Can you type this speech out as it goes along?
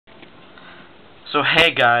So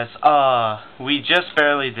hey guys, we just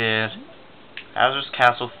barely did Bowser's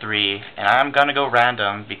Castle 3, and I'm gonna go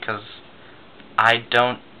random because I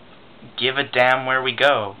don't give a damn where we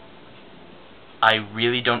go. I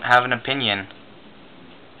really don't have an opinion.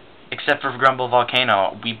 Except for Grumble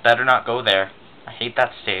Volcano. We better not go there. I hate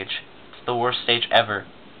that stage. It's the worst stage ever.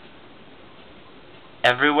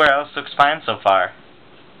 Everywhere else looks fine so far.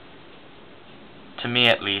 To me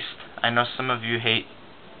at least. I know some of you hate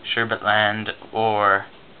Sherbet Land, or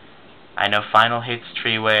I know Final hates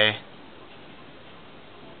Treeway,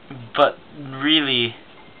 but really,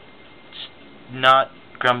 not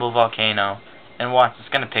Grumble Volcano. And watch, it's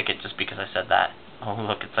gonna pick it just because I said that. Oh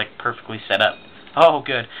look, it's like perfectly set up. Oh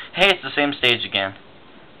good. Hey, it's the same stage again.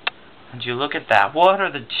 Would you look at that? What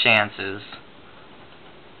are the chances?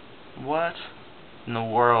 What in the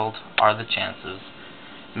world are the chances?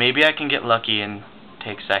 Maybe I can get lucky and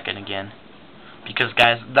take second again. Because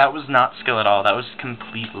guys, that was not skill at all. That was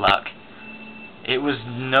complete luck. It was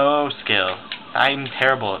no skill. I'm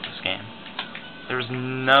terrible at this game. There was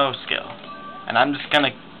no skill. And I'm just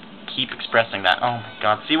gonna keep expressing that. Oh my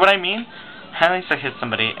god. See what I mean? At least I hit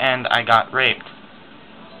somebody and I got raped.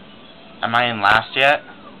 Am I in last yet?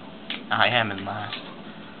 I am in last.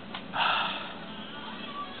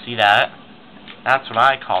 See that? That's what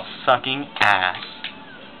I call sucking ass.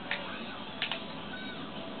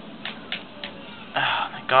 Oh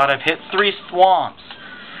my god, I've hit 3 swamps.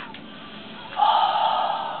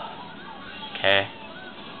 Okay.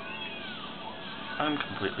 I'm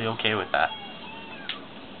completely okay with that.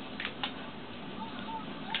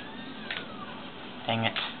 Dang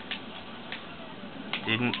it.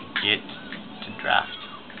 Didn't get to draft.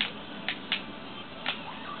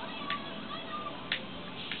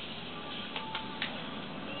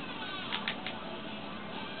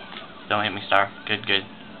 Don't hit me, Star. Good, good.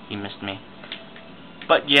 He missed me.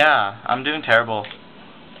 But yeah, I'm doing terrible.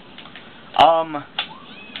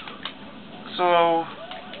 So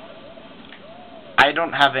I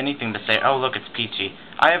don't have anything to say. Oh, look, it's Peachy.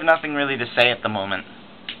 I have nothing really to say at the moment.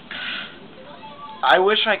 I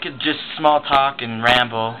wish I could just small talk and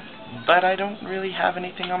ramble, but I don't really have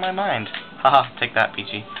anything on my mind. Haha, take that,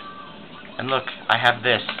 Peachy. And look, I have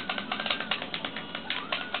this.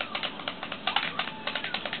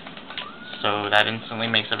 So that instantly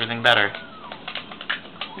makes everything better.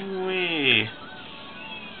 Whee!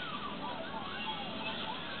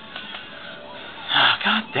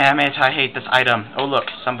 God damn it, I hate this item. Oh look,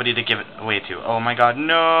 somebody to give it away to. Oh my god,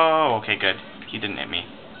 no! Okay, good. He didn't hit me.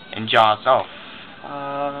 And Jaws, oh.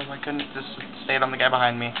 I couldn't just stay on the guy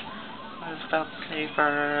behind me. I just felt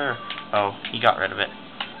safer. Oh, he got rid of it.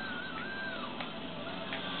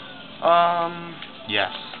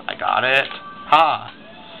 Yes, I got it. Ha!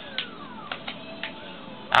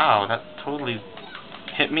 Ow, that totally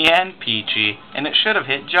hit me and Peachy. And it should have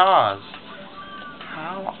hit Jaws.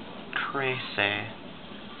 How crazy.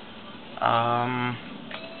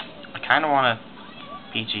 I kinda wanna...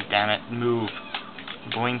 Peachy, damn it, move.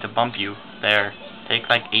 I'm going to bump you. There. Take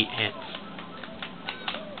like 8 hits.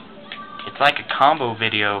 It's like a combo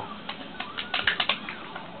video.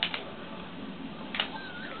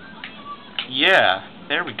 Yeah,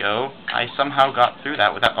 there we go. I somehow got through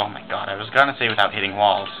that without... Oh my god, I was gonna say without hitting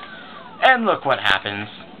walls. And look what happens.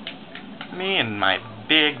 Me and my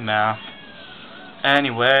big mouth.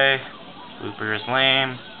 Anyway, Blooper is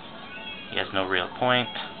lame. He has no real point.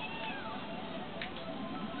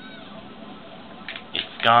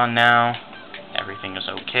 It's gone now. Everything is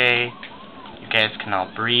okay. You guys can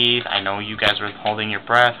all breathe. I know you guys were holding your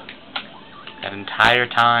breath that entire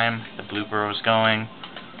time the blooper was going.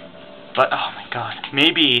 But, oh my god.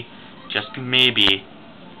 Maybe, just maybe,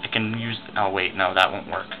 I can use... Oh wait, no, that won't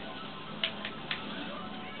work.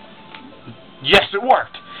 Yes, it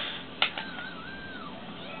worked!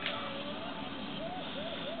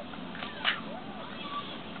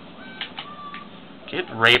 Get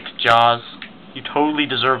raped, Jaws. You totally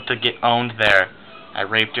deserve to get owned there. I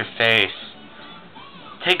raped your face.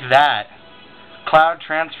 Take that. Cloud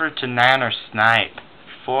transferred to Nan or Snipe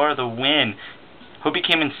for the win. Hope he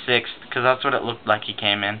came in 6th, because that's what it looked like he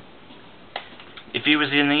came in. If he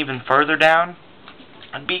was in even further down,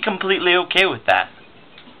 I'd be completely okay with that.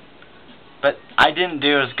 But I didn't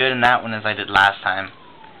do as good in that one as I did last time.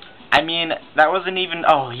 I mean, that wasn't even...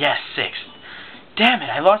 Oh, yes, 6th. Damn it,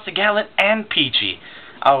 I lost to Gatlin and Peachy.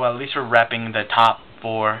 Oh, well, at least we're repping the top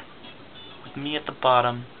 4. With me at the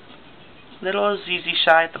bottom. Little ZzShy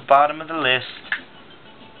at the bottom of the list.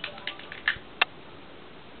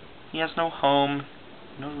 He has no home,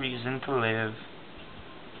 no reason to live.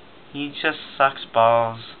 He just sucks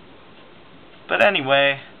balls. But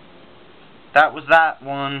anyway, that was that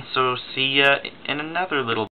one, so see ya in another little